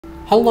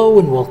Hello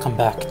and welcome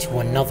back to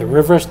another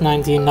Reverse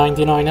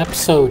 1999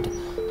 episode.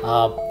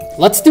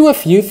 Let's do a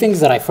few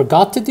things that I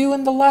forgot to do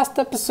in the last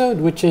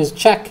episode, which is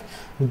check,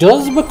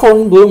 does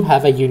Bloom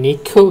have a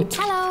unique coat?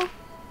 Hello.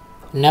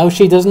 No,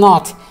 she does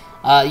not.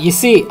 You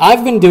see,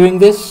 I've been doing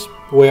this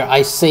where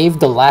I save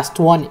the last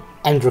one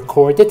and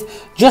record it,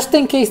 just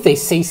in case they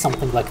say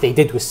something like they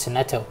did with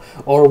Sonetto,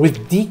 or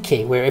with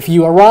DK, where if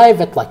you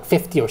arrive at like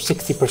 50 or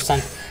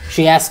 60%,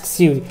 she asks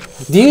you,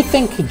 do you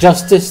think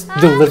justice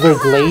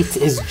delivered late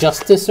is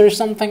justice or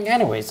something?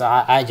 Anyways,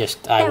 I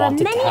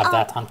wanted to have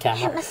that on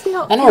camera.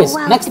 Anyways,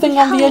 next thing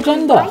on the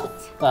agenda,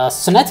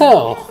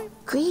 Sonetto.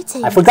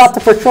 Greetings. I forgot to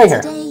portray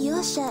her.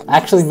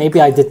 Actually, maybe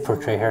I did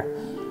portray her.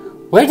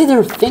 Where did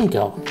her thing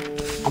go?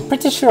 I'm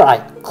pretty sure I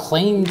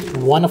claimed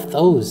one of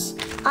those.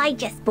 I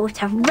just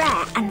bought a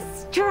rare and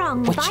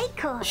strong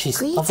bike.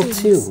 She's level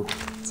 2.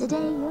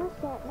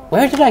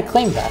 Where did I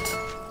claim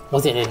that?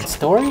 Was it in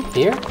story?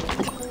 Here?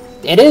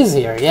 It is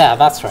here, yeah,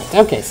 that's right.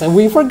 Okay, so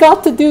we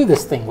forgot to do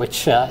this thing,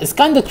 which is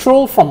kind of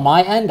troll from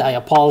my end. I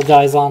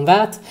apologize on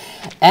that.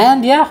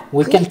 And yeah,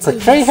 we can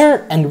portray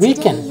her, and we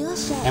can,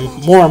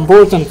 and more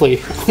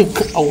importantly,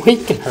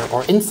 awaken her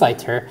or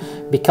incite her,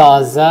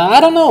 because,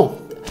 I don't know,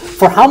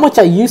 for how much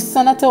I use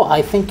Sonetto,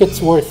 I think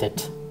it's worth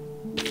it.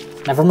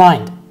 Never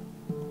mind.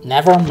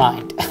 Never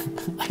mind.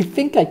 I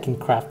think I can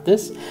craft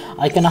this.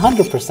 I can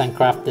 100%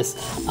 craft this.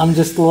 I'm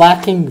just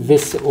lacking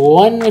this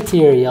one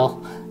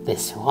material.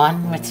 This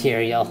one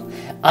material.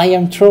 I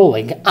am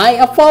trolling. I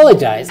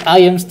apologize. I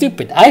am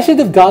stupid. I should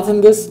have gotten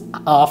this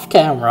off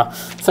camera.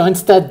 So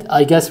instead,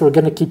 I guess we're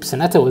gonna keep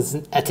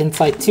Sonetto at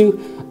Insight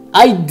 2.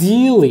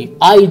 Ideally,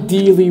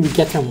 we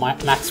get her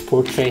max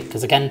portrait,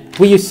 because again,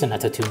 we use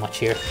Sonetto too much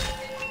here.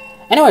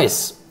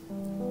 Anyways,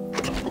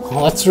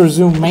 let's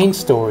resume main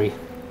story.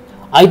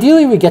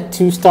 Ideally, we get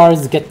 2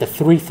 stars, get the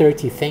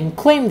 330 thing,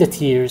 claim the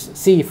tiers,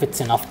 see if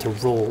it's enough to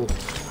roll.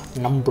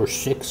 Number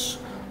 6.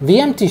 The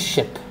empty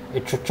ship.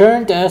 It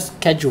returned as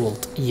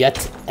scheduled,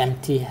 yet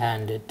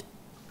empty-handed.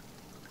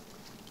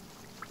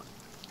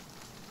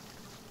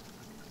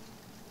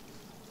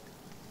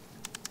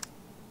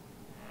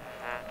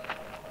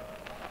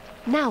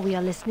 Now we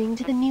are listening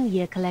to the New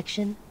Year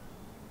collection.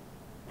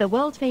 The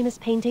world-famous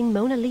painting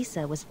Mona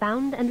Lisa was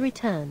found and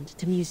returned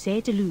to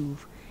Musée du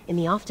Louvre in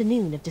the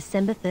afternoon of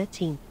December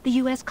 13th. The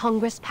U.S.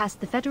 Congress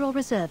passed the Federal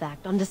Reserve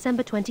Act on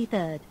December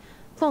 23rd,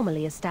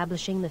 formally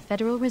establishing the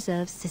Federal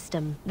Reserve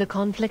System. The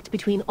conflict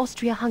between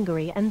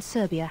Austria-Hungary and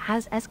Serbia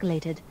has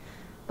escalated.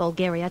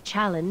 Bulgaria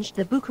challenged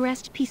the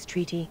Bucharest Peace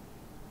Treaty.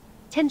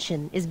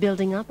 Tension is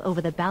building up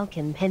over the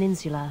Balkan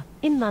Peninsula.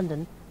 In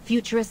London,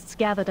 futurists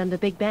gathered under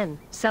Big Ben,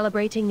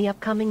 celebrating the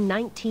upcoming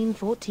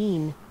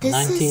 1914. This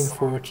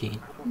 1914. is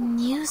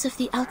news of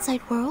the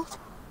outside world?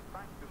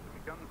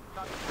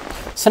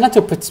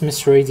 Sonetto puts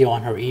Miss Radio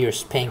on her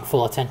ears, paying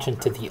full attention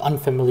to the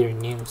unfamiliar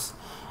news.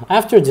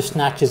 After the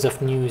snatches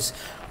of news,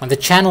 when the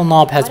channel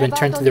knob has been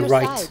turned to the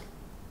right...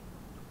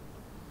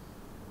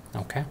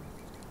 Okay,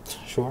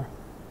 sure.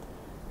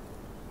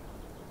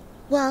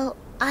 Well,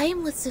 I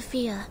am with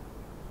Sophia.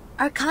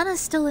 Arcana's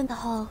still in the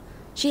hall.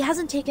 She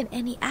hasn't taken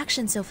any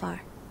action so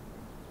far.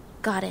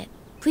 Got it.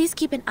 Please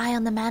keep an eye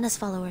on the Manus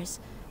followers.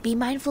 Be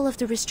mindful of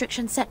the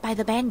restrictions set by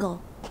the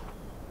Bangle.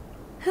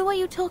 Who are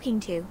you talking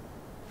to?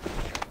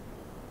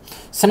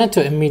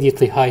 Sonetto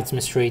immediately hides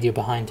Miss Radio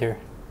behind her.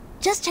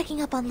 Just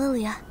checking up on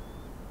Lilia.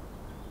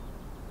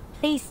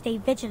 Please stay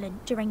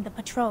vigilant during the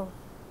patrol.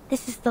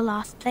 This is the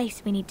last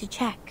place we need to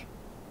check.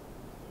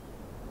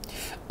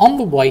 On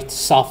the white,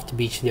 soft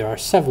beach there are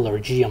several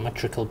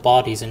geometrical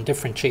bodies in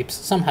different shapes.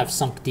 Some have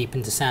sunk deep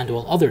into sand,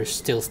 while others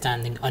still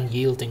standing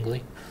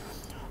unyieldingly.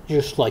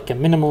 Just like a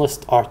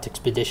minimalist art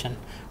expedition,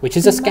 which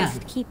is a scam. We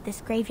must keep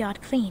this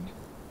graveyard clean.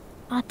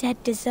 Our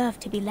dead deserve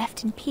to be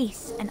left in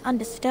peace and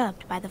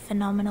undisturbed by the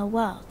phenomenal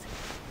world.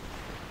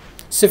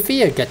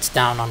 Sophia gets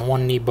down on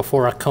one knee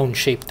before a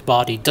cone-shaped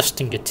body,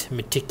 dusting it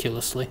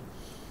meticulously.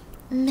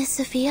 Miss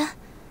Sophia,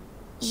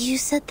 you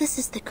said this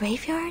is the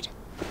graveyard?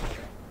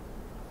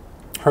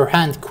 Her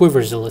hand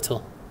quivers a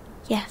little.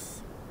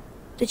 Yes,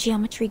 the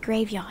geometry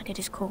graveyard it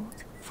is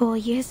called. 4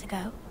 years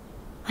ago,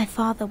 my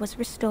father was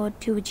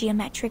restored to a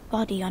geometric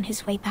body on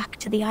his way back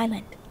to the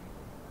island.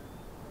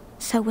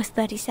 So was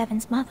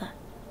 37's mother,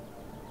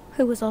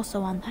 who was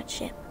also on that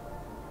ship.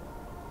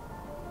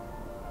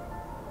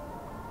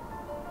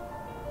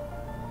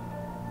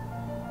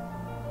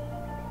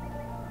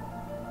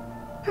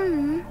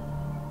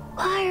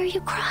 Why are you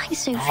crying,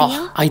 Sophia?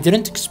 Oh, I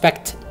didn't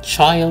expect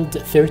child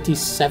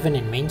 37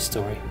 in main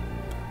story.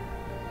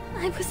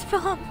 I was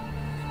wrong.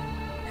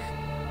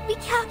 We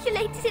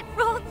calculated it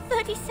wrong,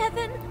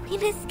 37. We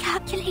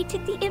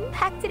miscalculated the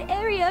impacted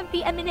area of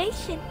the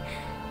emanation.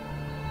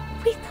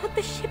 We thought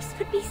the ships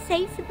would be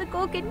safe in the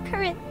Gorgon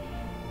current,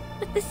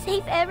 but the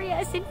safe area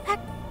is in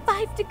fact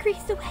 5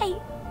 degrees away.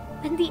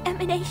 When the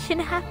emanation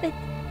happened,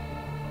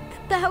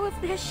 the bow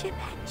of their ship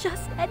had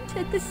just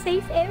entered the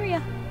safe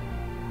area.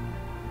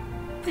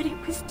 But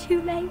it was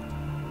too late.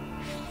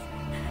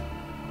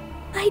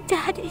 My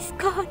dad is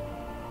gone.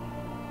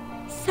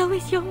 So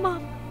is your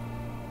mom.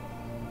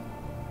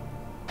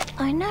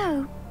 I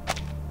know.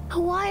 But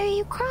why are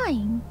you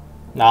crying?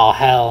 Oh,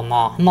 hell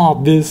no.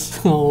 Not this.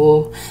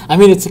 Oh. I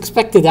mean, it's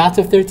expected out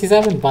of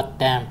 37, but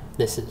damn,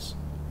 this is...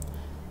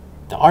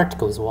 The art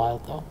goes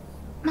wild, though.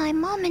 My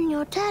mom and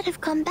your dad have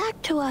come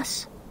back to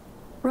us,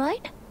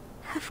 right?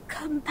 Have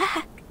come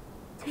back?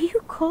 Do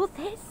you call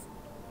this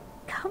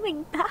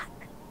coming back?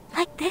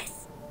 Like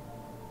this?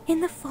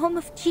 In the form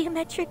of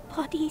geometric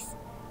bodies?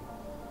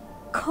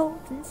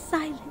 Cold and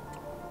silent?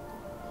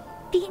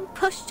 Being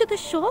pushed to the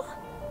shore?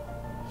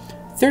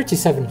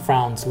 37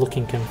 frowns,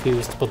 looking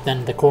confused, but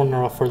then the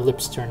corner of her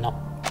lips turn up.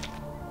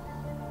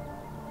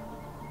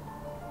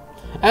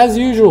 As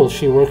usual,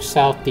 she works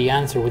out the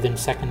answer within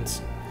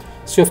seconds.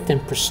 Swift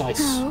and precise.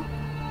 No.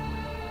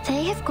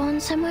 They have gone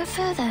somewhere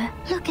further.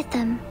 Look at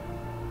them.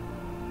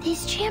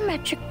 These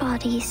geometric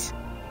bodies.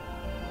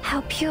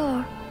 How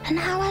pure and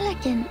how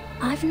elegant.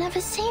 I've never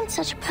seen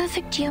such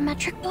perfect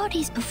geometric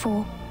bodies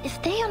before.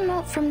 If they are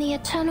not from the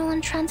eternal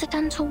and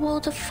transcendental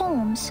world of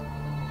forms,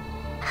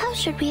 how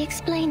should we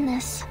explain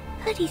this?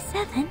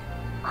 37?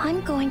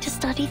 I'm going to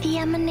study the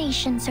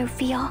emanation,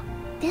 Sophia.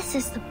 This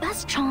is the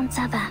best chance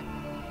ever.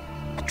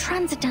 The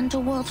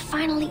transcendental world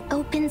finally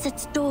opens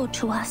its door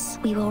to us.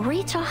 We will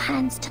reach our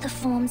hands to the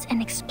forms and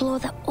explore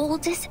the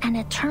oldest and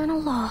eternal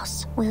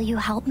laws. Will you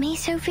help me,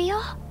 Sophia?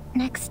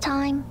 Next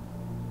time?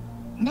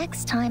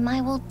 Next time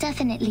I will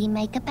definitely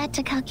make a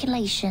better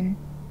calculation.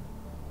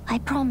 I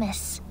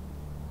promise.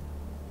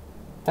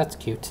 That's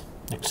cute.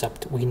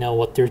 Except we know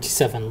what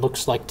 37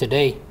 looks like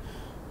today.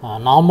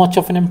 Not much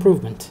of an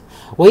improvement.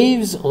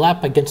 Waves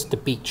lap against the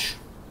beach.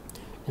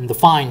 In the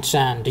fine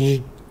sand,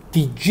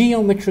 the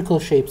geometrical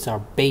shapes are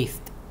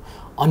bathed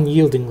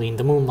unyieldingly in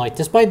the moonlight.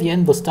 Despite the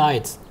endless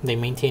tides, they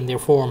maintain their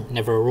form,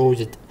 never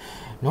eroded,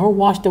 nor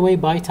washed away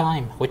by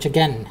time. Which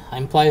again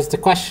implies the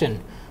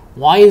question,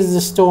 why is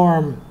the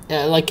storm,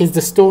 is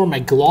the storm a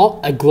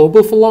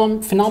global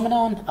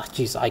phenomenon? Oh,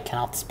 jeez, I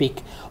cannot speak.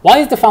 Why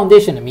is the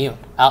Foundation immune?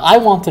 I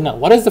want to know.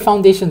 What is the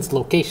Foundation's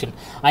location?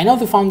 I know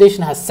the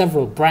Foundation has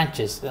several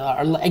branches.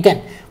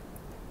 Again,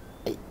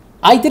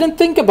 I didn't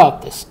think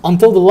about this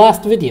until the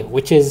last video,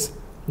 which is,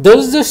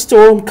 does the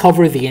storm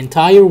cover the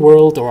entire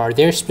world, or are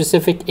there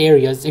specific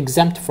areas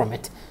exempt from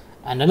it?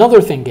 And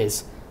another thing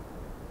is,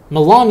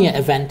 Melania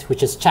event,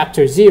 which is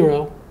chapter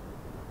 0,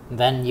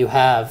 then you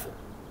have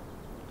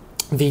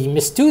the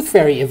Miss Tooth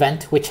Fairy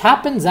event, which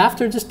happens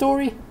after the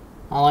story.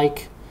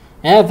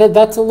 Yeah,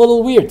 that's a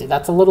little weird.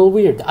 That's a little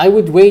weird. I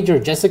would wager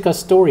Jessica's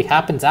story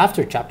happens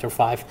after chapter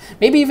 5,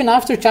 maybe even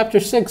after chapter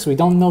 6. We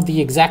don't know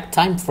the exact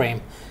time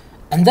frame.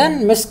 And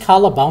then Miss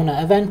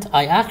Calabona event,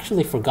 I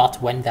actually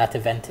forgot when that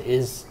event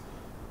is.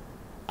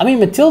 I mean,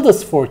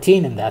 Matilda's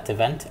 14 in that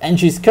event, and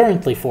she's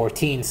currently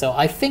 14, so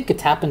I think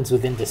it happens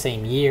within the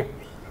same year.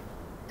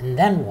 And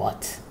then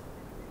what?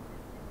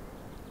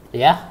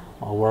 Yeah,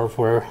 well,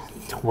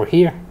 we're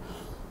here.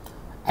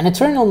 An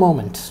eternal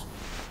moment.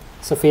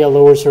 Sophia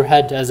lowers her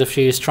head as if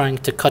she is trying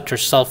to cut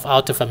herself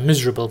out of a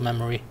miserable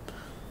memory.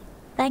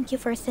 Thank you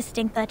for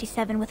assisting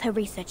 37 with her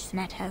research,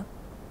 Sonetto.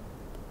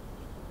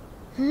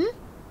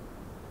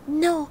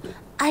 No,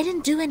 I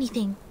didn't do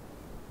anything.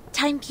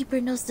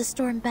 Timekeeper knows the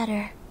storm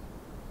better.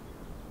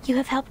 You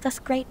have helped us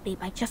greatly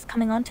by just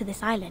coming onto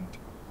this island.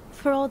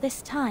 For all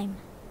this time,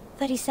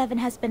 37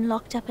 has been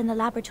locked up in the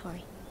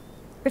laboratory,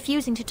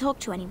 refusing to talk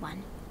to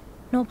anyone,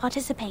 nor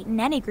participate in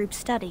any group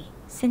study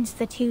since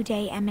the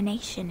 2-day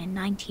emanation in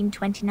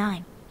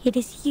 1929. It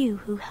is you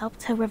who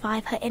helped her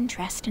revive her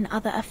interest in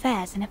other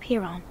affairs in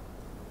Apiron.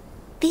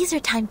 These are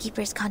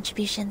Timekeeper's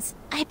contributions.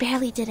 I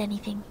barely did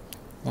anything.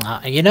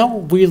 You know,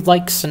 we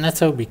like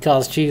Sonetto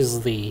because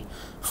she's the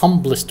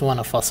humblest one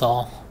of us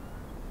all.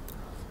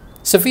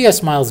 Sophia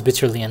smiles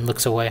bitterly and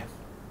looks away.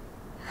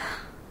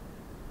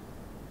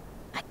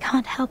 I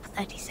can't help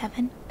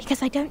 37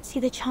 because I don't see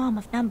the charm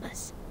of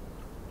numbers.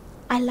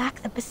 I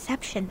lack the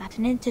perception that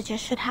an integer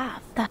should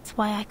have. That's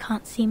why I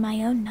can't see my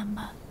own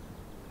number.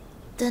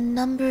 The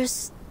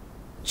number's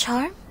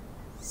charm?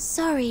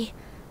 Sorry,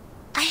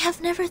 I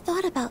have never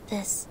thought about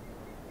this.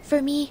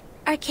 For me,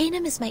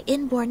 Arcanum is my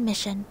inborn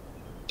mission.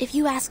 If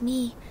you ask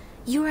me,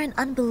 you are an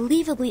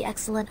unbelievably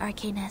excellent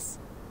Arcanist.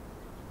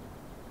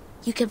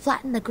 You can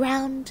flatten the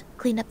ground,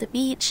 clean up the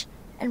beach,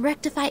 and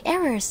rectify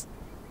errors.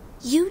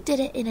 You did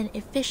it in an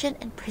efficient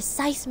and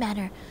precise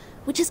manner,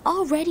 which is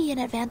already an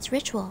advanced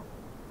ritual.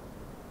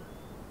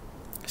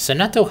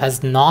 Sonetto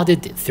has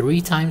nodded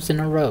 3 times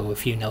in a row,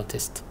 if you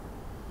noticed.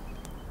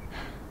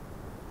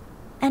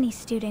 Any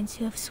students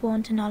who have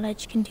sworn to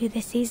knowledge can do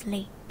this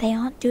easily. They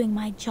aren't doing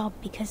my job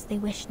because they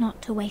wish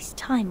not to waste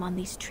time on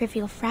these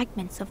trivial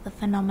fragments of the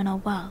phenomenal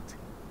world.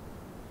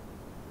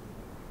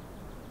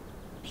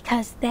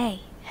 Because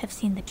they have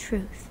seen the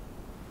truth.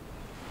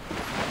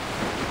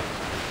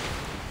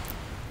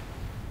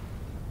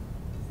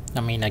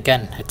 I mean,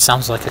 again, it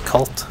sounds like a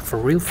cult. For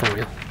real, for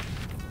real.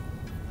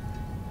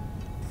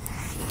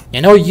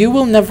 You know, you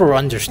will never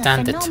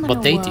understand it,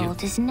 but they do. The phenomenal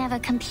world is never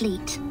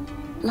complete.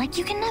 Like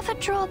you can never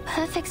draw a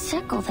perfect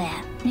circle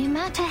there, no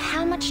matter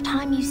how much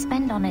time you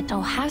spend on it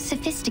or how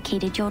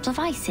sophisticated your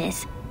device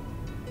is.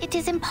 It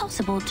is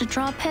impossible to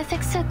draw a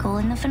perfect circle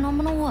in the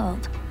phenomenal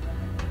world.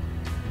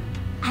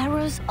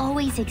 Arrows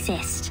always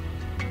exist.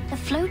 The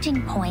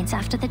floating points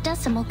after the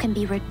decimal can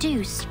be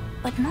reduced,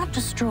 but not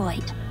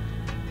destroyed.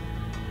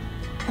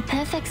 The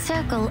perfect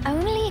circle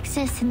only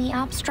exists in the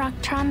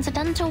abstract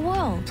transcendental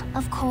world.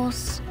 Of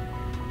course,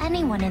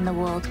 anyone in the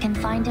world can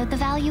find out the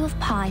value of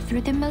pi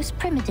through the most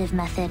primitive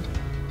method.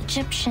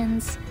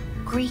 Egyptians,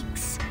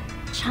 Greeks,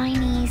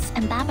 Chinese,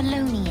 and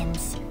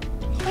Babylonians.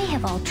 They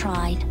have all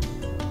tried.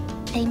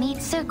 They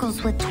made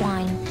circles with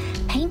twine,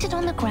 painted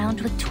on the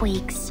ground with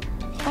twigs,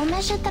 or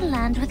measured the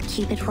land with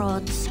cubit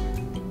rods.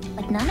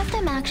 But none of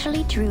them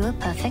actually drew a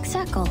perfect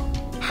circle.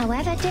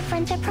 However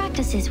different their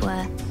practices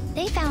were,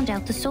 they found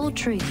out the sole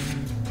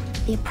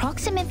truth, the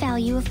approximate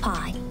value of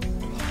pi,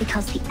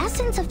 because the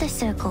essence of the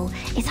circle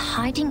is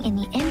hiding in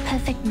the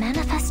imperfect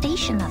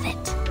manifestation of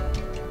it.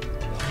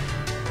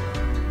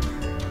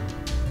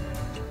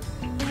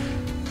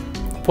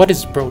 What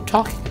is bro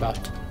talking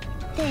about?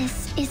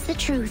 This is the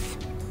truth.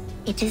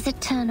 It is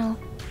eternal,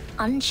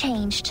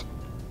 unchanged,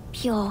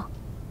 pure,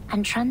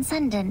 and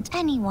transcendent.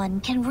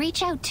 Anyone can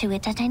reach out to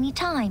it at any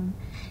time,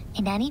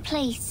 in any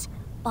place,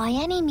 by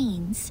any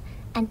means,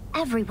 and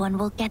everyone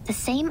will get the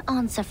same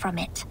answer from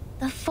it.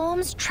 The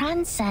forms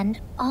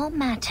transcend all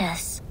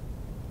matters.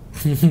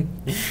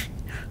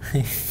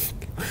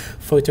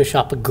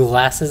 Photoshop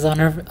glasses on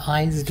her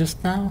eyes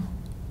just now.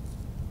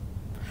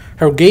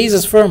 Her gaze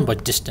is firm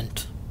but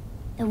distant.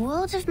 The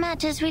world of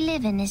matters we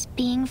live in is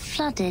being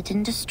flooded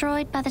and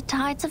destroyed by the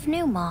tides of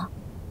Numa.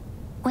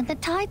 When the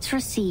tides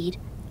recede,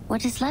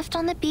 what is left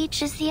on the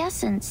beach is the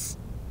essence.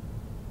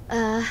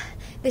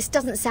 This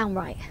doesn't sound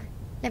right.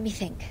 Let me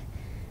think.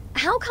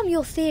 How come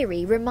your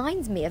theory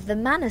reminds me of the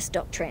Manus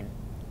doctrine?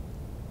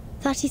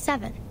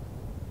 37.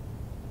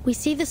 We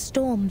see the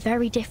storm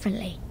very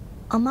differently.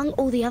 Among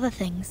all the other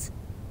things,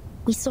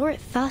 we saw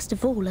it first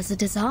of all as a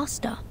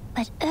disaster.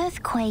 But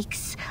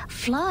earthquakes,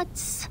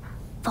 floods,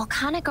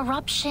 volcanic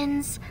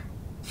eruptions,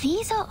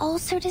 these are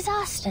also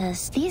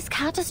disasters. These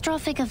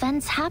catastrophic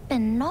events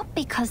happen not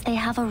because they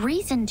have a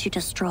reason to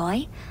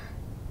destroy.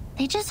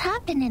 They just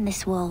happen in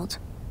this world.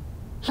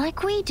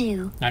 Like we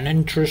do. An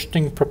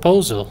interesting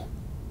proposal.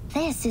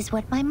 This is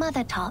what my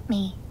mother taught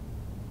me.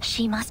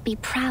 She must be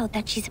proud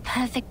that she's a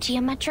perfect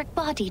geometric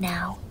body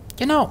now.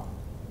 You know,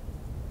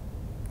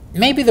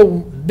 maybe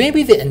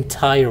the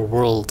entire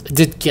world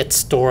did get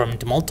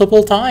stormed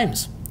multiple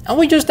times, and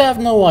we just have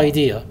no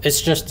idea. It's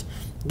just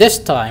this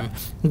time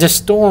the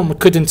storm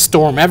couldn't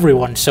storm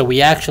everyone, so we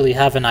actually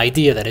have an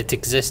idea that it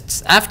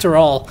exists. After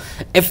all,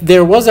 if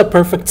there was a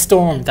perfect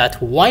storm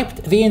that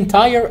wiped the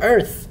entire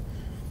Earth,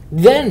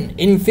 then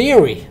in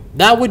theory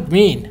that would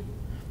mean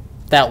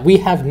that we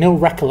have no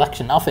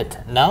recollection of it.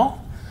 No?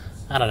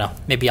 I don't know.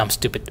 Maybe I'm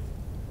stupid.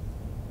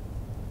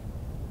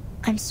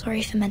 I'm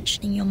sorry for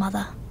mentioning your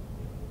mother.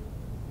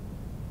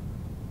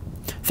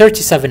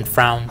 37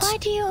 frowns. Why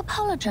do you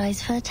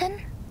apologize,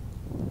 Furton?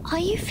 Are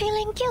you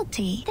feeling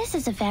guilty? This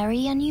is a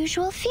very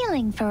unusual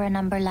feeling for a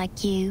number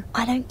like you.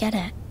 I don't get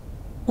it.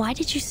 Why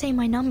did you say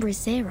my number is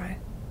 0?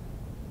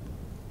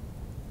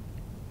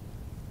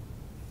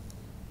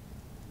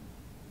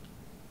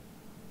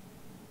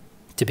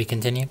 To be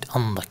continued?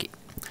 Unlucky.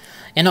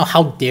 You know,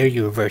 how dare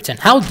you, Verton?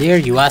 How dare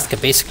you ask a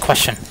basic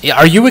question?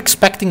 Are you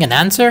expecting an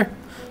answer?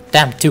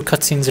 Damn, 2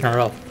 cutscenes in a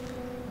row.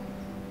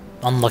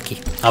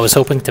 Unlucky. I was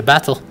hoping to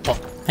battle. Well,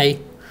 hey.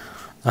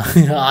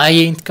 I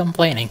ain't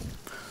complaining.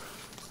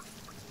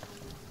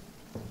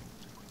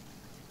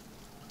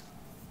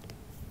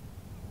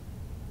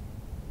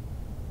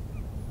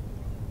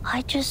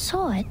 I just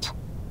saw it.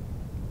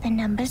 The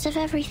numbers of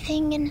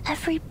everything and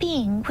every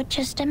being would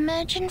just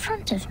emerge in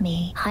front of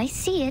me. I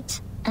see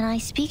it, and I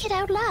speak it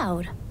out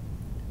loud.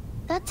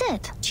 That's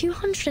it.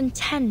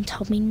 210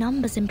 told me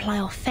numbers imply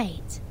our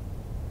fate.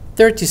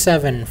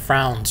 37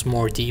 frowns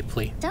more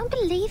deeply. Don't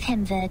believe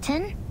him,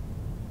 Verton.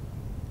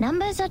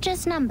 Numbers are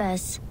just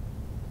numbers.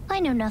 I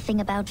know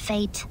nothing about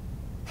fate.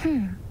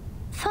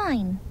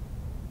 Fine.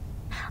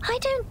 I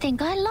don't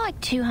think I like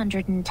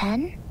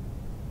 210.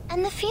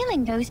 And the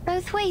feeling goes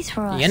both ways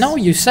for us. You know,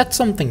 you said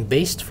something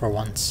based for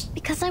once.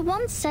 Because I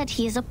once said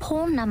he is a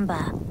poor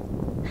number.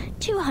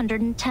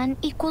 210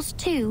 equals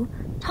 2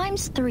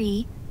 times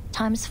 3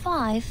 times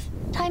 5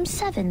 times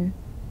 7.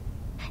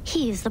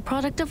 He is the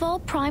product of all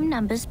prime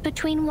numbers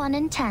between 1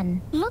 and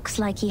 10. Looks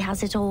like he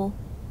has it all.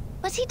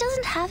 But he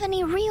doesn't have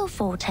any real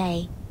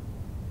forte.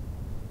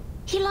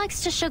 He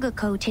likes to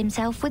sugarcoat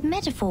himself with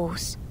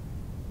metaphors.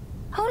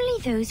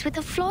 Only those with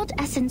a flawed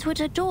essence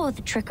would adore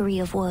the trickery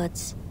of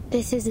words.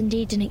 This is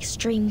indeed an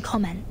extreme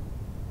comment.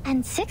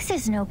 And 6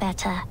 is no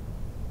better.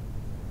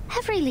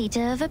 Every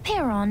leader of a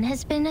Pyrrhon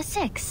has been a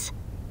 6.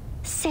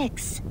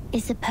 6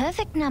 is the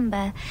perfect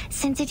number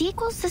since it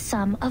equals the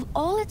sum of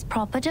all its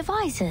proper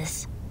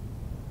divisors.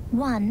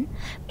 1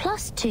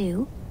 plus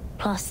 2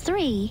 plus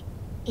 3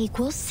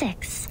 equals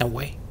 6. No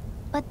way.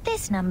 But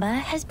this number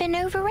has been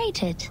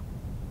overrated.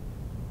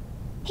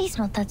 He's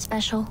not that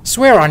special.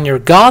 Swear on your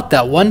god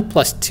that 1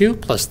 plus 2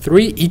 plus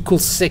 3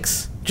 equals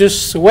 6.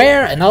 Just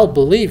swear and I'll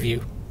believe you.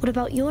 What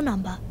about your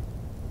number?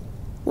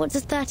 What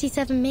does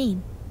 37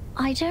 mean?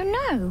 I don't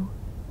know.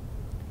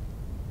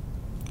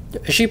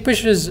 She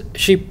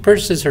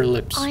purses her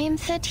lips. I am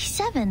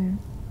 37.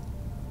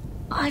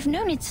 I've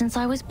known it since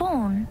I was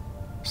born.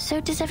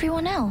 So does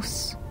everyone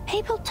else.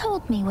 People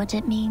told me what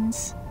it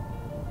means.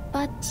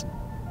 But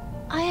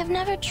I have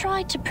never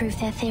tried to prove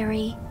their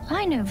theory.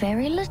 I know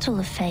very little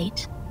of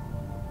fate.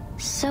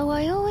 So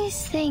I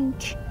always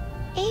think,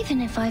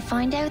 even if I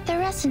find out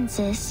their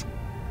essences,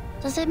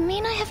 does it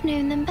mean I have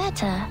known them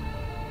better?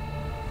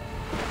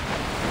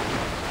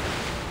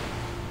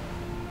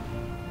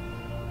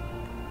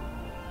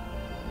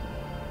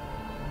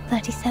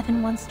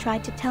 "37 once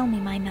tried to tell me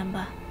my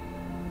number.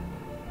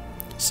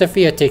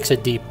 Sophia takes a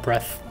deep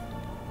breath.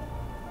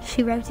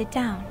 She wrote it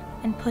down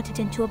and put it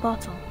into a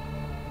bottle,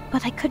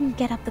 but I couldn't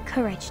get up the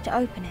courage to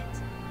open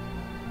it.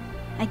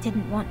 I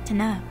didn't want to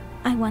know.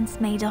 I once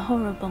made a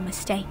horrible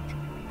mistake.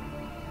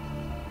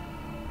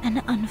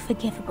 An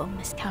unforgivable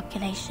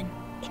miscalculation.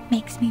 It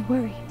makes me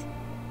worried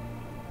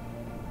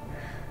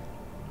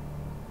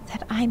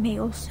that I may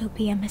also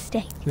be a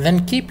mistake."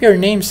 Then keep your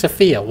name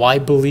Sophia. Why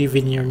believe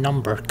in your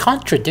number?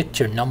 Contradict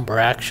your number,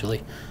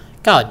 actually.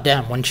 God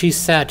damn, when she's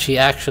sad, she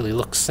actually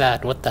looks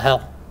sad. What the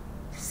hell?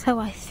 So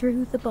I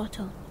threw the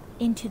bottle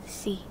into the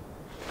sea.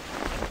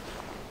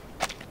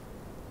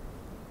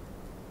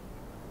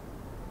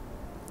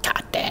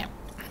 God damn.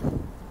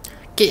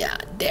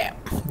 God damn.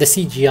 The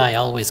CGI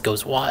always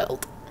goes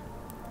wild.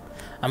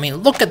 I mean,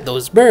 look at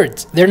those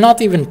birds. They're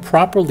not even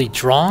properly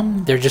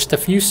drawn. They're just a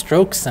few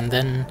strokes and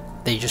then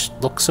they just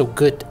look so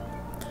good.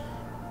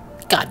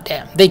 God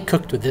damn, they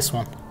cooked with this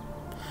one.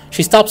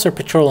 She stops her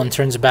patrol and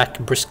turns back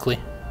briskly.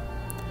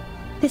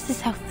 This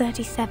is how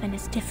 37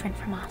 is different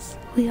from us.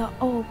 We are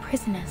all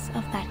prisoners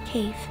of that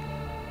cave.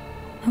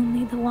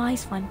 Only the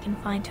wise one can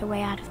find her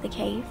way out of the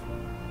cave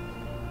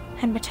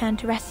and return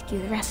to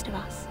rescue the rest of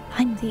us.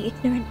 I'm the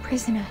ignorant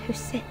prisoner who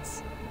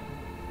sits,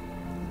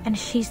 and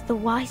she's the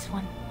wise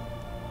one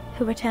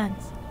who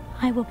returns.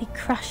 I will be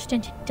crushed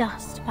into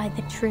dust by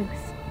the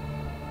truth,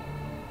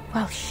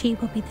 while she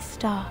will be the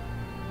star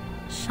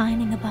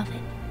shining above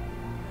it.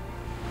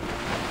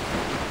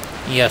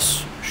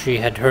 Yes, she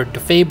had heard the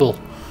fable,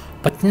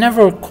 but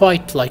never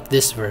quite like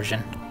this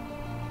version.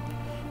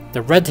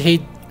 The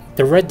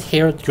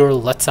red-haired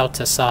girl lets out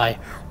a sigh,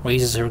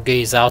 raises her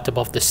gaze out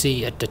above the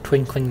sea at the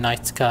twinkling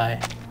night sky.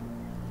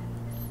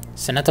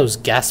 Seneto's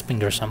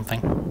gasping or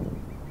something.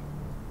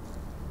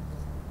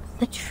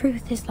 The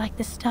truth is like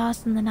the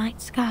stars in the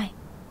night sky.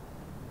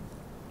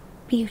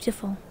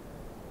 Beautiful,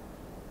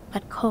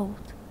 but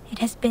cold. It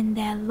has been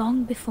there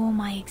long before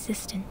my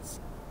existence,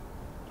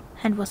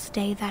 and will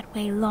stay that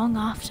way long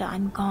after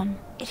I'm gone.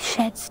 It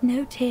sheds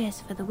no tears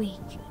for the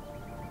weak,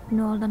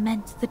 nor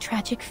laments the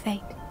tragic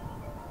fate.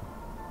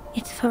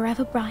 It's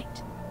forever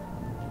bright,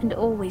 and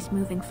always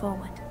moving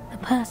forward. The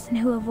person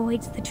who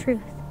avoids the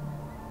truth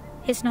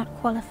is not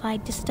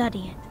qualified to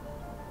study it.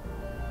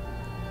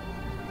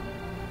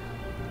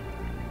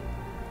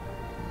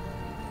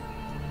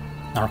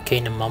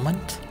 Arcane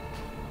moment.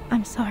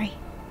 I'm sorry.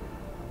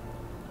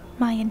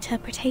 My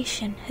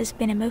interpretation has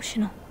been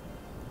emotional.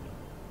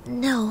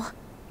 No.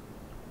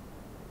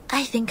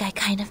 I think I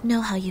kind of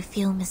know how you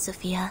feel, Miss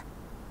Sophia.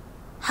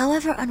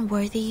 However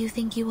unworthy you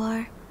think you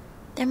are,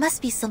 there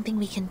must be something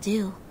we can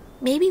do.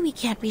 Maybe we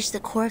can't reach the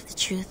core of the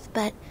truth,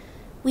 but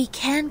we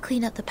can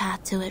clean up the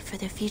path to it for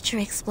the future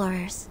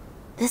explorers.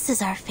 This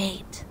is our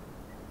fate.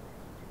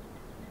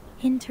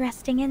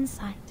 Interesting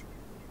insight.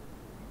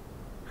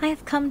 I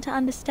have come to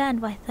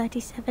understand why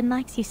 37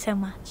 likes you so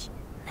much.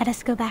 Let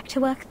us go back to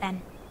work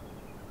then.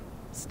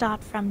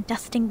 Start from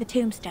dusting the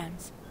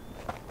tombstones.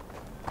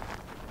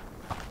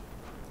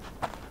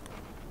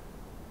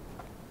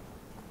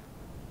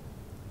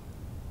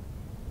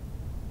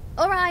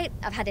 Alright,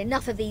 I've had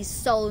enough of these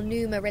Sol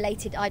Numa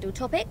related idle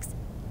topics.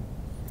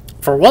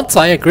 For once,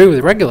 I agree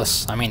with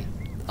Regulus. I mean,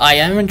 I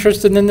am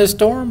interested in this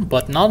storm,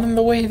 but not in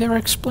the way they're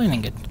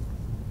explaining it.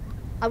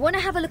 I want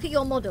to have a look at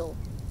your model.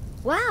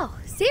 Wow,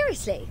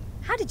 seriously?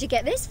 How did you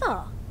get this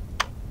far?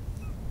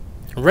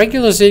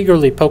 Regulus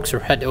eagerly pokes her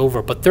head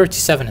over, but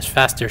 37 is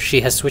faster.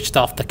 She has switched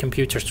off the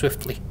computer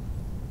swiftly.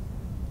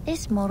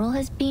 This model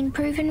has been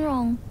proven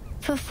wrong.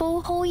 For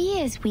 4 whole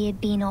years we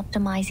had been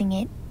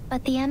optimizing it,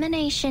 but the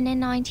emanation in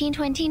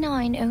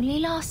 1929 only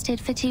lasted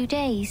for 2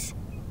 days.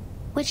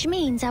 Which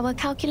means our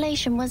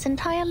calculation was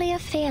entirely a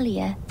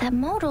failure. That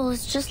model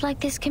is just like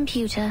this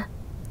computer.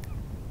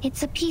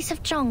 It's a piece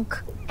of junk,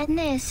 and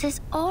this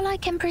is all I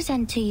can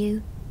present to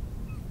you.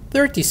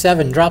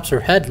 37 drops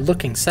her head,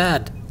 looking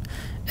sad.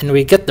 And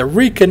we get the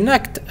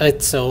reconnect.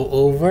 It's so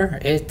over.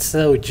 It's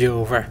so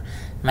Jover.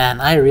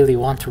 Man, I really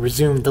want to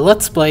resume the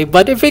Let's Play,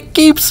 but if it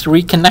keeps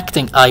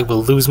reconnecting, I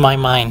will lose my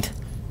mind.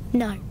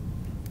 No,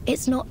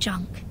 it's not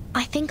junk.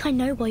 I think I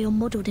know why your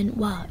model didn't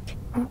work.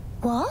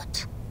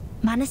 What?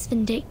 Manus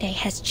Vindictae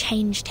has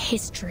changed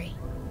history.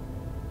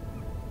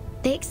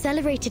 They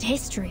accelerated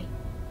history,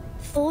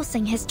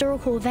 forcing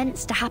historical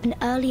events to happen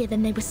earlier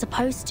than they were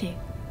supposed to.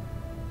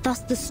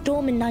 Thus, the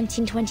storm in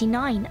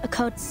 1929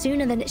 occurred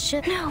sooner than it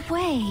should. No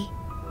way.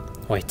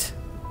 Wait,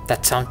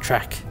 That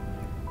soundtrack.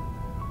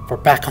 We're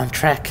back on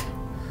track.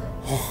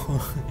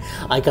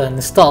 I got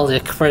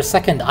nostalgic for a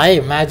second. I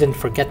imagined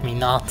Forget Me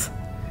Not.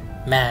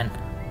 Man.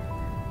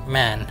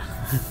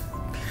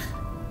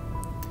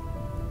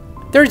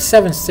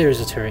 37 stares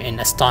at her in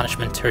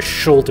astonishment, her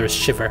shoulders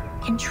shiver.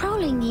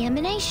 Controlling the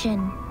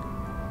emanation.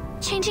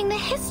 Changing the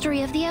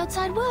history of the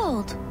outside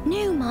world.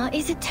 Numa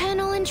is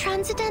eternal and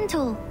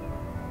transcendental.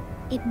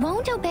 It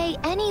won't obey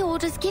any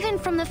orders given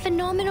from the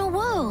phenomenal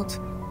world.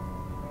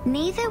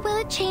 Neither will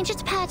it change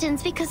its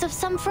patterns because of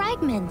some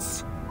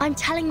fragments. I'm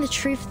telling the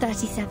truth,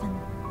 37.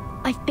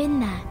 I've been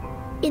there.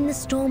 In the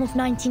storm of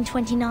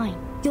 1929.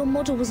 Your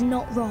model was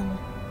not wrong.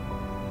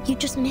 You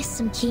just missed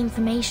some key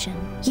information.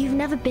 You've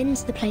never been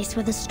to the place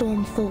where the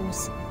storm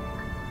falls,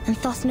 and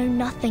thus know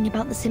nothing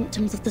about the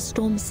symptoms of the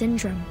storm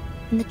syndrome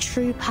and the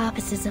true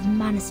purposes of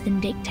Manus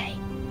Vindictae.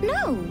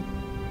 No!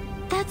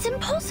 That's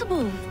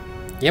impossible!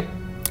 Yep.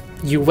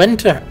 You went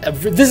to...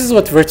 this is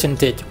what Virgin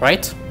did,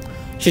 right?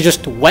 She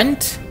just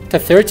went to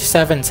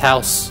 37's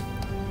house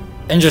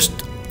and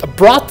just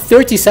brought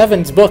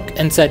 37's book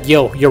and said,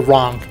 yo, you're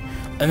wrong.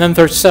 And then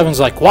 37's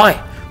like, why?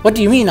 What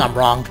do you mean I'm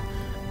wrong?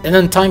 And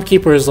then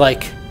Timekeeper is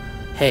like,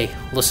 hey,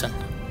 listen.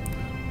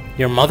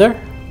 Your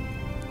mother?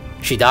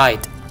 She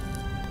died.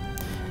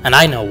 And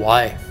I know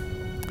why.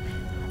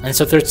 And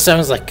so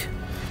 37's like,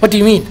 what do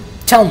you mean?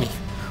 Tell me.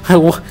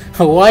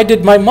 Why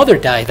did my mother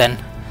die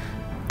then?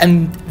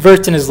 And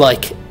Vertin is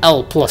like,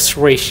 L plus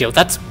ratio.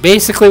 That's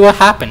basically what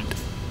happened.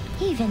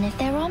 Even if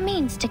there are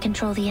means to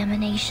control the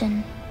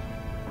emanation,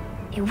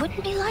 it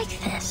wouldn't be like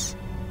this.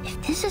 If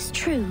this is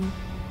true,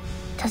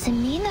 does it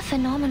mean the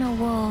phenomenal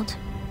world,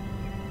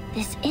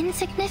 this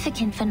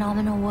insignificant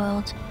phenomenal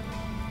world,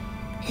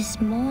 is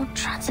more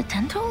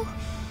transcendental?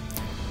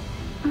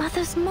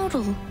 Mother's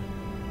model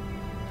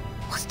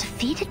was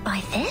defeated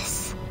by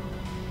this?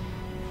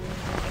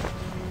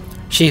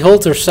 She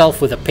holds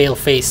herself with a pale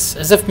face,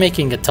 as if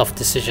making a tough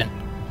decision.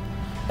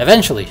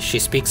 Eventually, she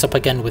speaks up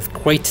again with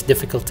great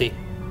difficulty.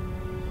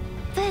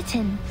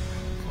 Vertin,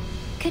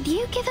 could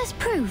you give us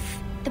proof?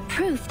 The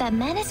proof that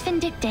Manus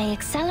Vindictae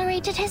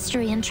accelerated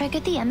history and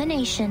triggered the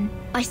emanation.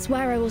 I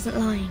swear I wasn't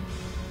lying.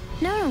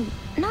 No,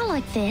 not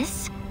like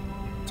this.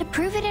 To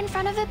prove it in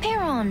front of a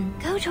Piron,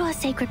 go to our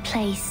sacred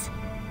place.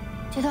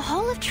 To the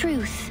Hall of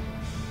Truth.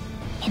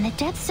 In the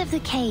depths of the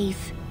cave.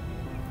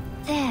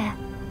 There,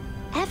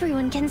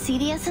 everyone can see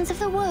the essence of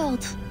the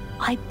world.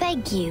 I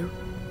beg you.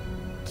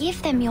 Give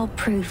them your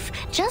proof,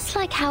 just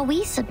like how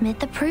we submit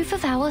the proof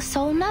of our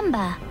soul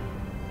number.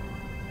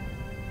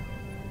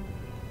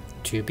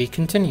 To be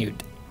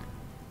continued.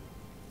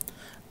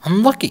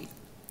 Unlucky.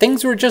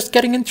 Things were just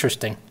getting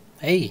interesting.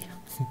 Hey.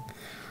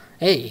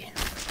 Hey.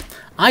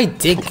 I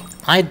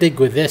dig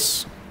with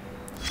this.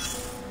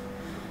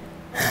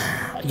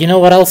 You know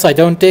what else I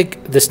don't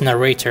dig? This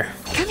narrator.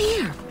 Come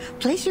here.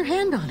 Place your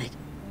hand on it.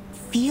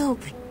 Feel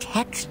the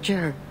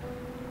texture.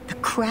 The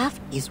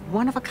craft is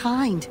one of a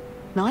kind.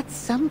 Not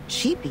some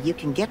cheapie you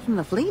can get from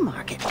the flea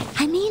market.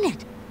 I mean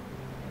it.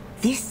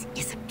 This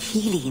is a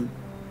Keelim.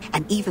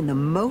 And even the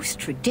most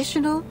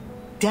traditional,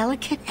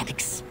 delicate, and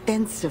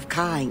expensive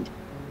kind.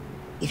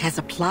 It has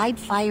applied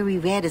fiery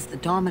red as the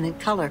dominant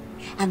color,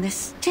 and the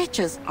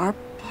stitches are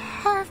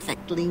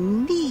perfectly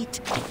neat.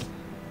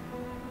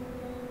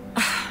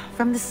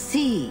 From the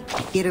sea,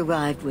 it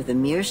arrived with a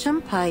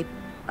meerschaum pipe,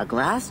 a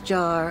glass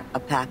jar, a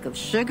pack of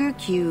sugar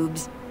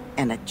cubes,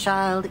 and a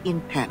child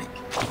in panic.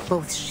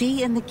 Both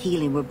she and the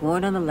Keeling were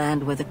born on the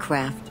land where the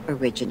craft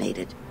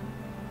originated.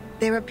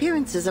 Their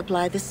appearances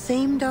apply the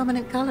same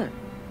dominant color,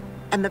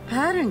 and the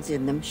patterns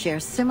in them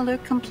share similar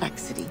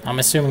complexity. I'm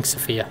assuming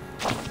Sophia.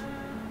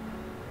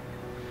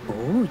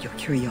 Oh, your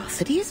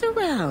curiosity is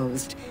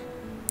aroused.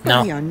 But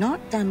No. we are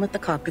not done with the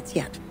carpets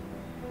yet.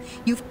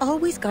 You've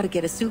always got to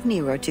get a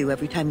souvenir or two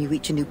every time you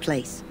reach a new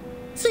place.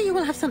 So you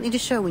will have something to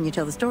show when you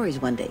tell the stories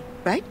one day,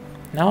 right?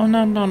 No.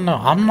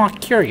 I'm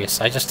not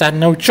curious. I just had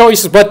no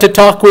choice but to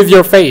talk with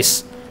your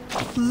face.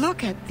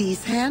 Look at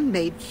these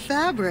handmade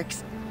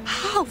fabrics.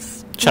 How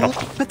Shut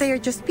up. But they are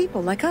just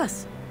people like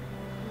us.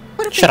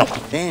 What if Shut they-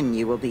 up. Then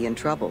you will be in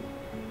trouble.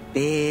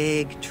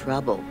 Big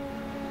trouble.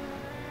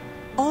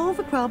 All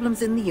the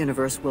problems in the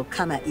universe will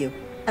come at you,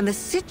 and the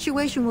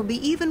situation will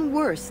be even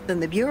worse than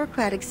the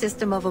bureaucratic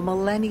system of a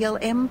millennial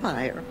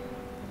empire.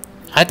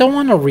 I don't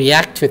want to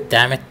react to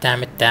damn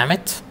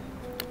it.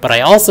 But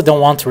I also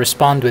don't want to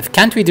respond with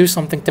can't we do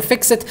something to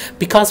fix it,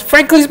 because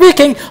frankly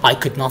speaking, I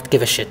could not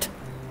give a shit.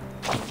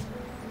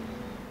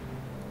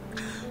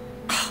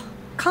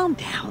 Calm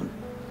down.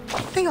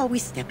 They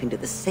always step into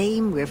the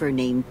same river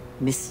named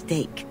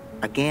Mistake,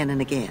 again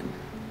and again.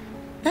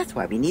 That's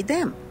why we need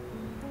them.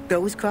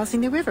 Those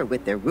crossing the river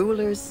with their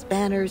rulers,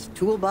 spanners,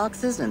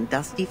 toolboxes, and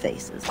dusty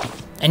faces.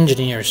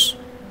 Engineers.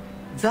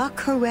 The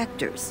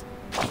correctors.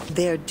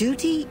 Their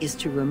duty is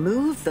to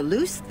remove the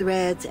loose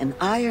threads and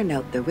iron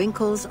out the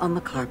wrinkles on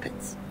the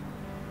carpets.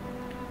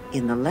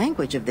 In the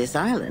language of this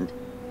island,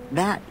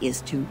 that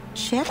is to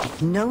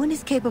check. No one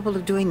is capable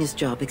of doing this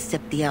job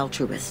except the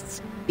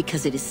altruists,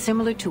 because it is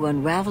similar to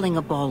unraveling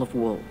a ball of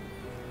wool.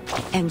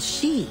 And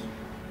she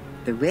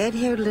The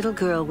red-haired little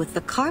girl with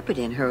the carpet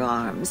in her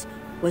arms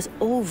was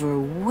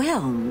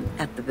overwhelmed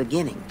at the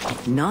beginning.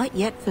 Not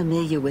yet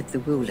familiar with the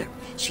ruler,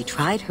 she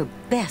tried her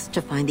best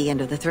to find the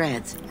end of the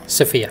threads.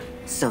 Sophia.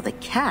 So the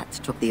cats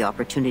took the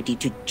opportunity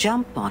to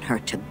jump on her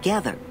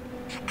together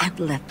and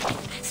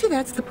left. See,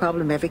 that's the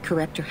problem every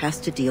corrector has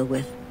to deal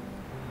with.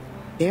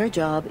 Their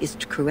job is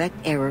to correct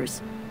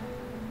errors.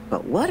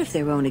 But what if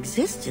their own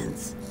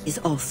existence is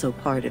also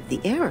part of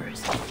the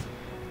errors?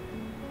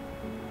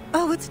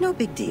 Oh, it's no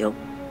big deal.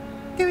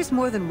 There is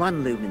more than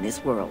one loom in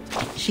this world.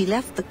 She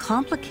left the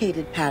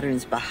complicated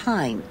patterns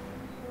behind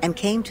and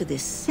came to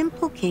this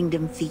simple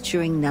kingdom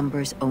featuring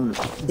numbers only.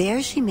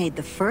 There she made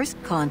the first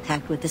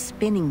contact with a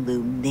spinning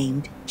loom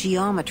named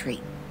Geometry.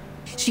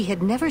 She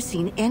had never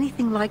seen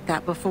anything like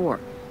that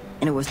before,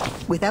 and it was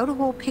without a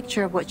whole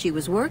picture of what she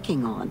was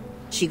working on.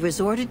 She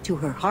resorted to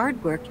her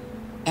hard work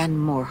and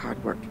more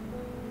hard work.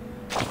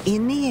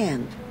 In the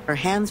end, her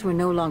hands were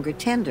no longer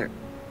tender,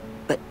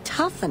 but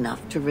tough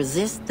enough to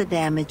resist the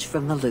damage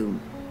from the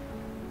loom.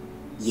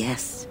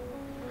 Yes,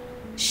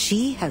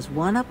 she has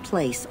won a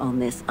place on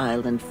this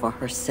island for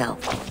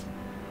herself.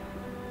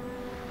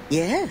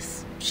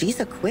 Yes, she's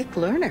a quick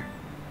learner.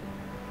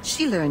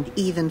 She learned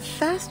even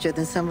faster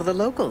than some of the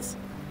locals.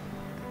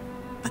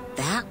 But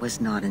that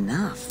was not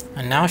enough.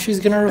 And now she's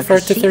gonna refer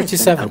to 37. She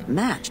has been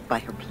outmatched by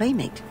her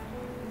playmate,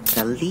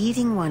 the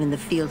leading one in the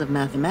field of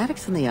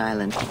mathematics on the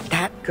island.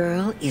 That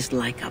girl is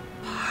like a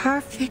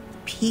perfect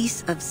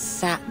piece of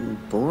satin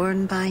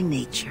born by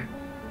nature.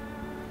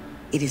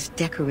 It is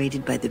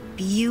decorated by the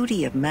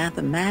beauty of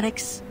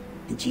mathematics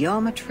and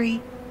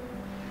geometry.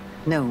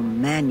 No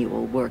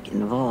manual work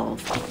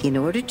involved. In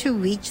order to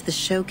reach the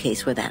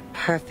showcase where that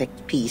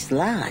perfect piece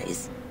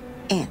lies,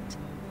 and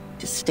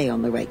to stay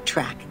on the right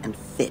track and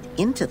fit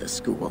into the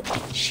school,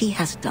 she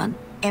has done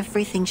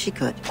everything she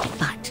could.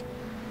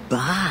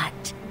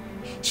 But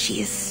she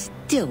is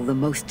still the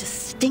most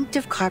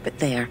distinctive carpet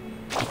there.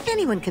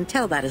 Anyone can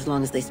tell that as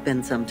long as they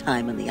spend some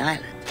time on the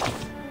island.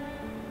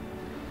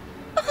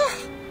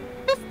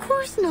 Of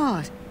course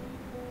not.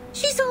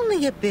 She's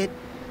only a bit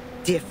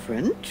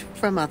different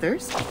from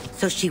others.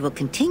 So she will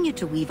continue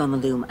to weave on the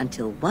loom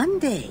until one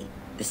day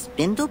the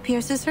spindle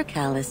pierces her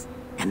callus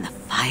and the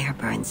fire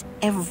burns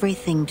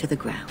everything to the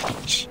ground.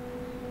 Shh.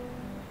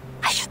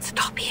 I should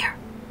stop here.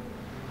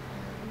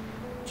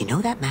 You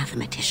know that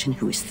mathematician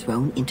who was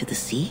thrown into the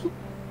sea?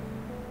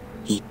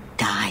 He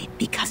died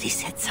because he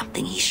said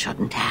something he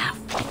shouldn't have.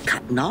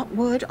 Cut not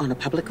wood on a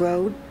public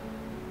road.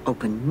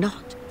 Open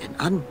not an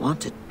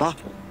unwanted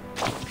bottle.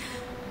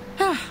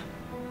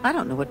 I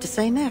don't know what to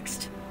say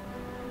next.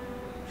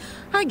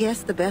 I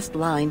guess the best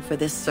line for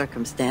this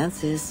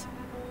circumstance is,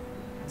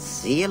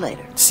 see you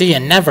later. See you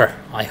never,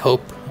 I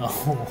hope.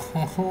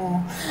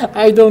 Oh,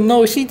 I don't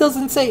know. She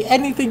doesn't say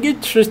anything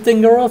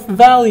interesting or of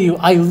value.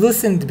 I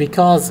listened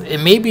because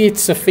maybe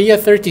it's Sophia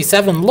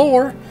 37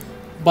 lore,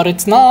 but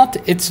it's not.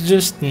 It's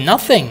just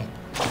nothing.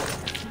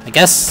 I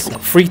guess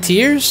 3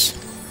 tiers?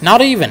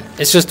 Not even.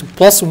 It's just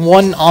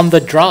 +1 on the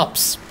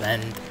drops.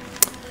 And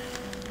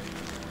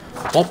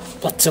well,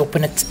 let's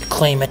open it,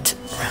 claim it,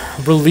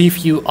 relieve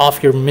you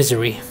of your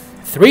misery.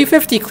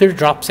 350 clear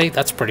drop save,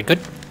 that's pretty good.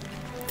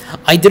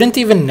 I didn't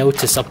even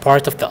notice a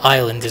part of the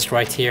island is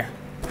right here.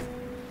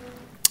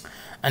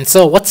 And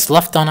so what's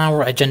left on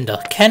our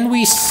agenda? Can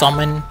we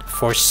summon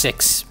for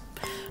 6?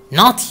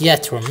 Not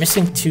yet, we're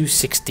missing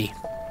 260.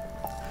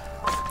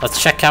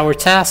 Let's check our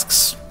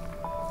tasks.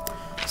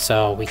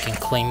 So we can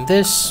claim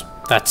this,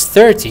 that's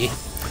 30.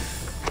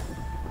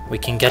 We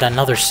can get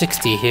another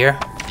 60 here.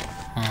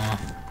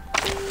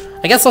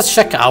 I guess let's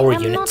check our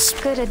units. I'm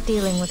not good at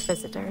dealing with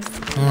visitors.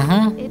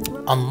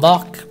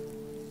 Unlock.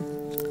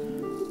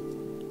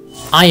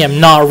 I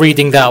am not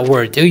reading that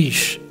word.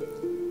 Eesh.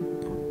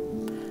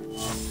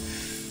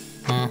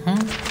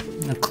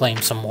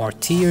 Claim some more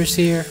tiers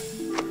here.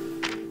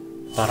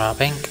 Bada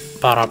bing,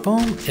 bada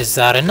boom. Is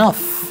that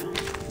enough?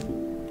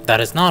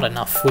 That is not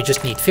enough. We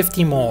just need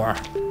 50 more.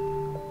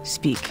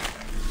 Speak.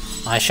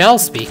 I shall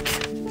speak.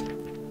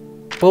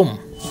 Boom.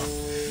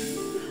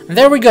 And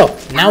there we go.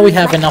 Now we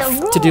have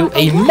enough to do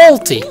a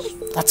multi.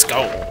 Let's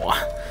go.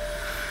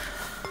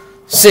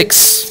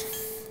 6.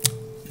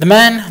 The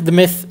man, the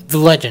myth, the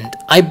legend.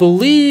 I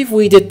believe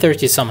we did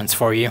 30 summons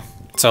for you.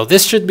 So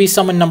this should be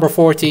summon number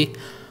 40.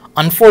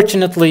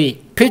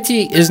 Unfortunately,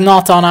 pity is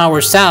not on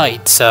our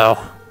side, so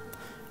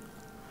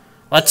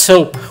let's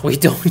hope we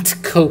don't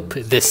cope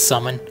this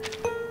summon.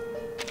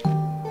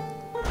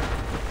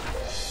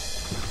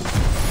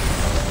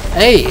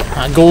 Hey,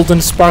 a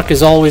golden spark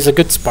is always a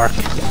good spark.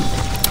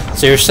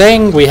 So you're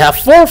saying we have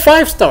 4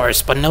 5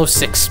 stars, but no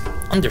 6.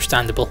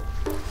 Understandable.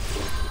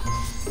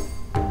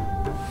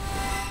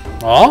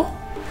 Oh?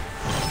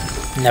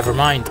 Never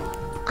mind.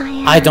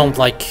 I don't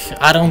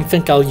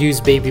think I'll use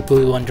baby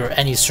blue under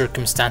any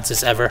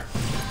circumstances ever.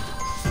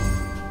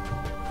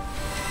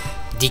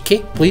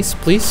 DK, please,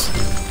 please.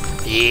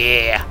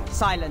 Yeah.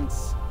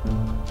 Silence.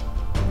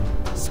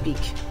 Speak.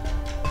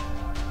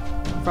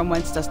 From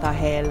whence dost thou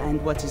hail,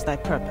 and what is thy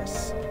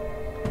purpose?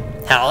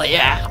 Hell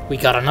yeah! We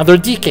got another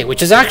DK,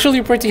 which is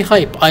actually pretty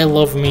hype. I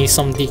love me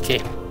some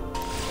DK.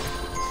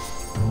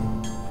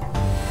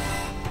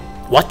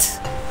 What?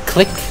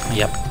 Click?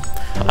 Yep.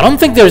 I don't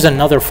think there's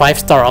another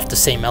 5-star of the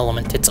same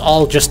element. It's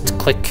all just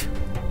click.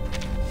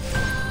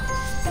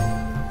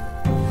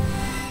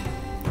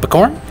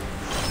 Bicorn?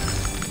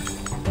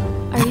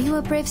 Are you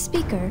a brave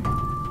speaker?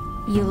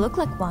 You look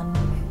like one.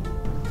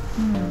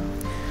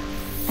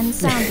 And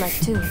sound like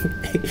two.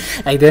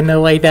 I don't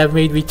know why that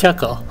made me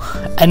chuckle.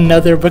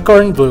 Another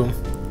Bicorn Bloom.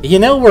 You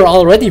know, we're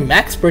already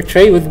max per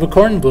tray with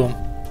Bicorn Bloom.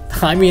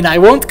 I mean, I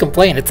won't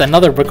complain. It's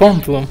another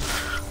Bicorn Bloom.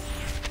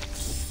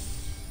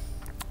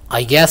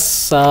 I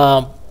guess,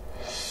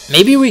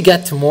 maybe we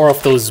get more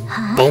of those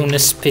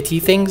bonus pity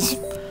things.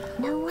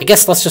 I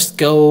guess let's just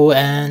go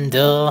and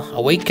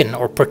awaken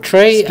or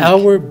portray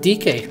our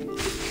DK.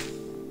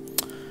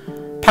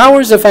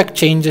 Powers effect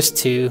changes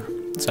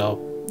too,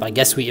 so I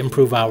guess we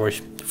improve our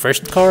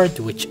first card,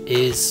 which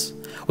is...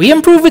 We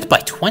improve it by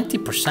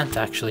 20%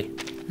 actually.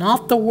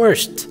 Not the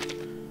worst.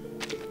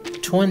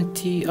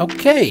 20...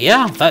 Okay,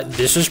 yeah,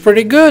 this is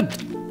pretty good.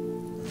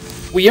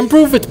 We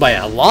improve it by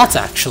a lot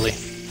actually.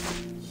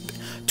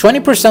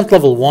 20%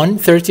 level 1,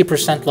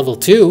 30% level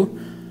 2,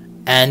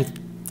 and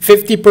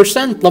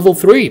 50% level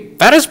 3.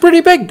 That is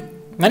pretty big.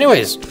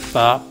 Anyways,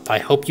 I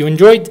hope you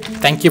enjoyed.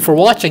 Thank you for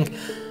watching.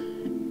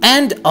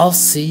 And I'll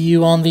see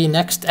you on the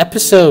next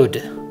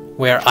episode,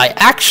 where I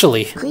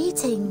actually,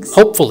 Greetings.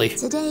 hopefully,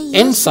 Today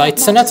insight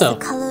matches Sonetto.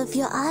 the color of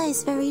your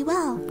eyes very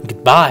well.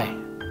 Goodbye.